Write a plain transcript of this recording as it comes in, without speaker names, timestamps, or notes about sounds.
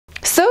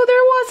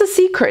the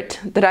secret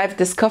that I've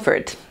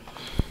discovered.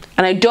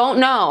 And I don't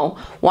know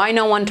why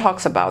no one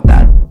talks about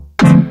that.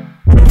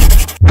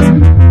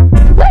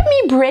 Let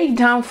me break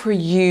down for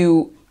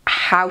you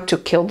how to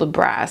kill the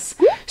brass.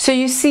 So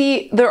you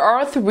see, there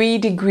are 3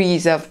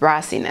 degrees of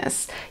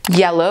brassiness.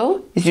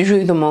 Yellow is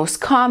usually the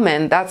most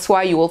common. That's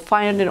why you will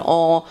find in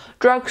all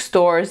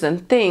drugstores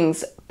and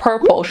things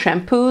purple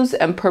shampoos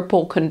and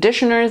purple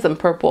conditioners and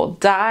purple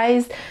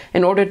dyes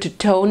in order to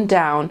tone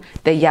down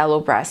the yellow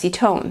brassy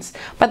tones.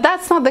 But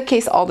that's not the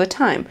case all the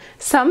time.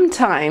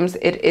 Sometimes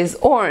it is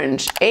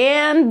orange,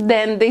 and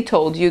then they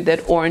told you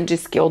that orange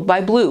is killed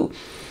by blue.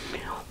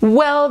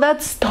 Well,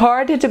 that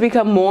started to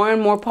become more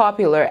and more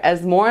popular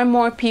as more and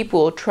more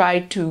people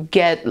tried to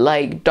get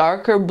like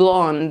darker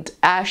blonde,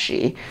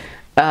 ashy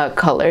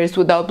colors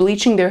without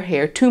bleaching their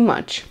hair too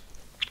much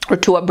or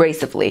too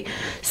abrasively.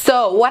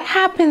 So what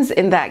happens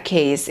in that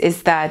case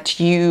is that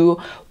you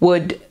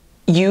would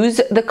use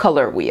the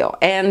color wheel,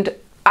 and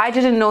I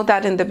didn't know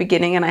that in the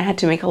beginning, and I had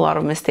to make a lot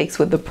of mistakes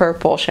with the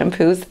purple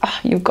shampoos.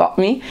 You've got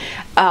me.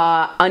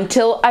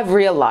 Until I've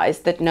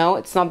realized that no,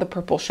 it's not the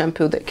purple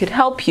shampoo that could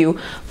help you,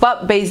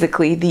 but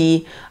basically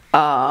the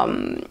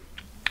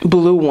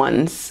blue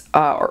ones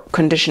or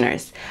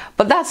conditioners.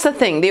 But that's the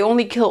thing, they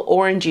only kill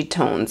orangey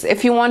tones.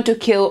 If you want to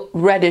kill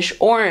reddish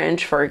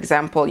orange, for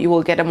example, you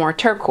will get a more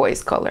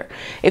turquoise color.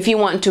 If you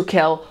want to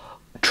kill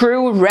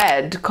true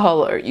red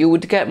color, you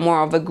would get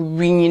more of a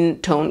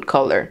green toned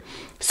color.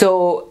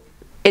 So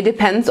it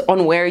depends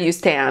on where you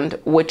stand,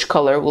 which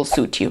color will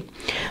suit you.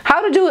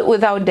 How to do it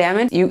without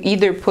damage? You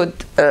either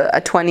put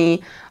a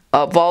 20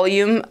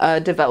 volume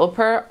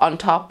developer on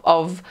top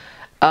of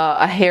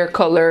a hair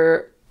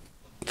color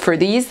for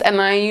these,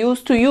 and I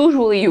used to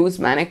usually use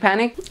Manic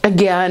Panic.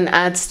 Again,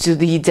 adds to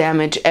the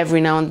damage every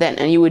now and then,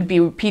 and you would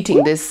be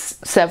repeating this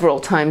several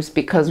times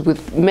because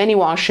with many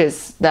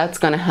washes that's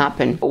gonna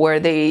happen, where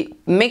they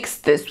mix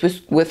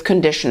this with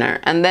conditioner.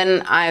 And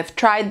then I've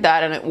tried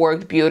that and it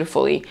worked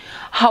beautifully.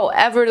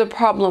 However, the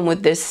problem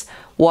with this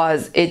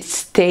was it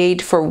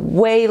stayed for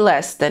way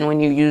less than when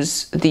you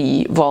use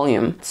the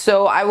volume.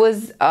 So I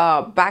was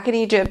back in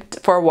Egypt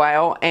for a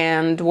while,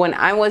 and when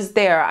I was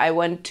there I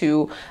went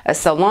to a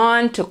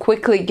salon to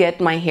quickly get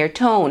my hair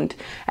toned,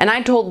 and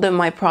I told them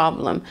my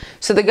problem.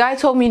 So the guy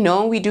told me,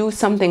 no, we do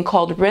something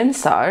called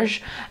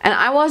rinçage, and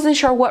I wasn't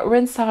sure what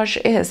rinçage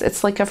is.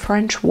 It's like a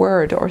French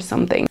word or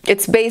something.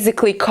 It's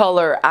basically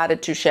color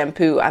added to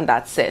shampoo, and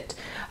that's it.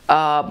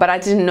 But I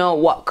didn't know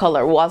what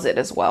color was it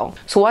as well.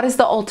 So what is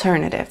the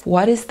alternative?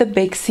 What is the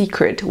big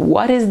secret?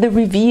 What is the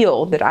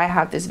reveal that I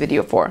have this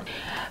video for?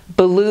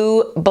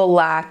 Blue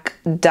black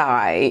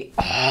dye.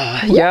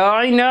 Yeah,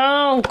 I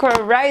know,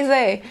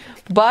 crazy.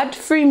 But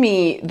for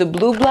me, the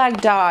blue black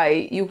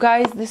dye, you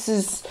guys, this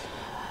is,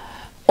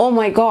 oh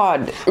my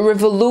god,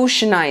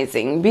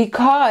 revolutionizing,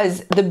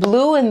 because the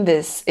blue in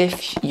this,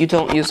 if you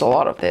don't use a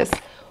lot of this,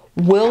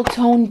 will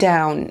tone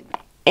down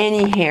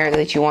any hair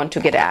that you want to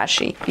get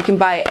ashy. You can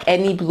buy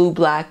any blue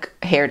black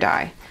hair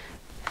dye.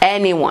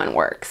 Anyone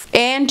works.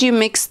 And you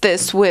mix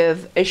this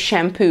with a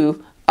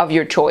shampoo of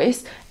your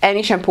choice.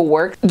 Any shampoo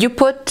works. You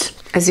put,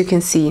 as you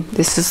can see,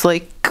 this is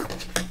like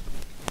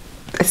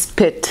a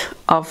spit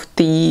of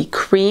the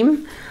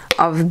cream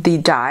of the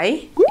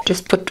dye.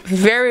 Just put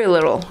very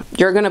little.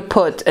 You're gonna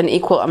put an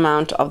equal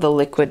amount of the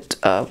liquid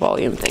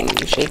volume thing.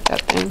 You shake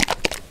that thing.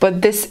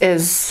 But this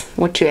is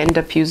what you end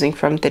up using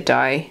from the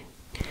dye.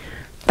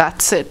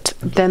 That's it.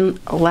 Then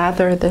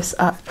lather this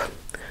up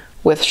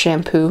with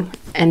shampoo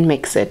and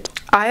mix it.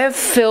 I have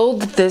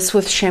filled this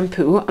with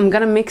shampoo. I'm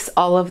gonna mix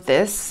all of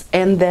this,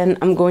 and then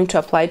I'm going to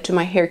apply it to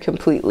my hair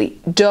completely.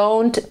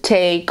 Don't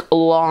take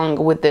long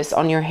with this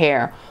on your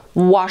hair.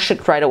 Wash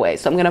it right away.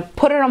 So I'm gonna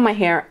put it on my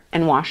hair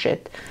and wash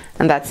it,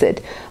 and that's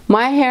it.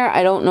 My hair,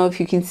 I don't know if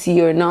you can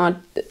see or not,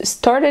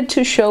 started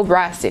to show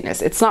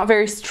brassiness. It's not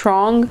very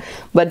strong,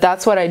 but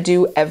that's what I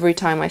do every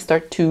time I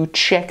start to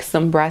check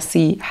some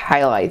brassy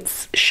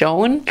highlights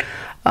shown.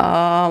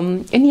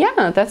 And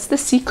yeah, that's the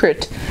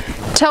secret.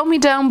 Tell me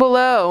down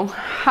below,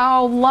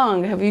 how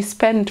long have you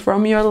spent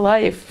from your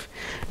life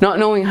not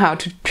knowing how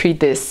to treat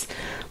this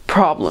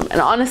problem?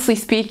 And honestly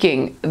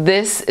speaking,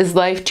 this is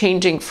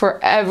life-changing for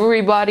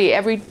everybody,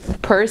 every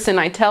person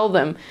I tell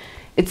them.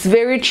 It's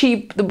very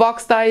cheap. The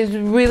box dye is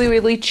really,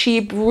 really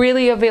cheap,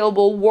 really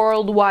available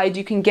worldwide.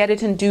 You can get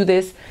it and do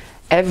this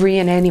every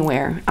and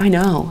anywhere. I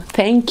know.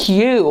 Thank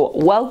you.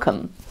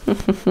 Welcome.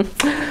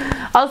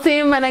 I'll see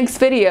you in my next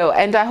video,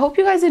 and I hope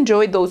you guys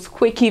enjoyed those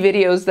quickie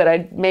videos that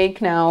I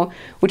make now,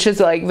 which is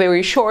like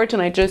very short,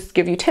 and I just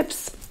give you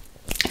tips.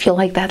 If you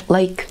like that,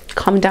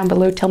 comment down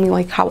below, tell me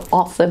like how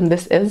awesome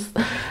this is,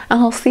 and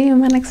I'll see you in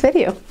my next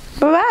video.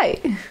 Bye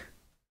bye.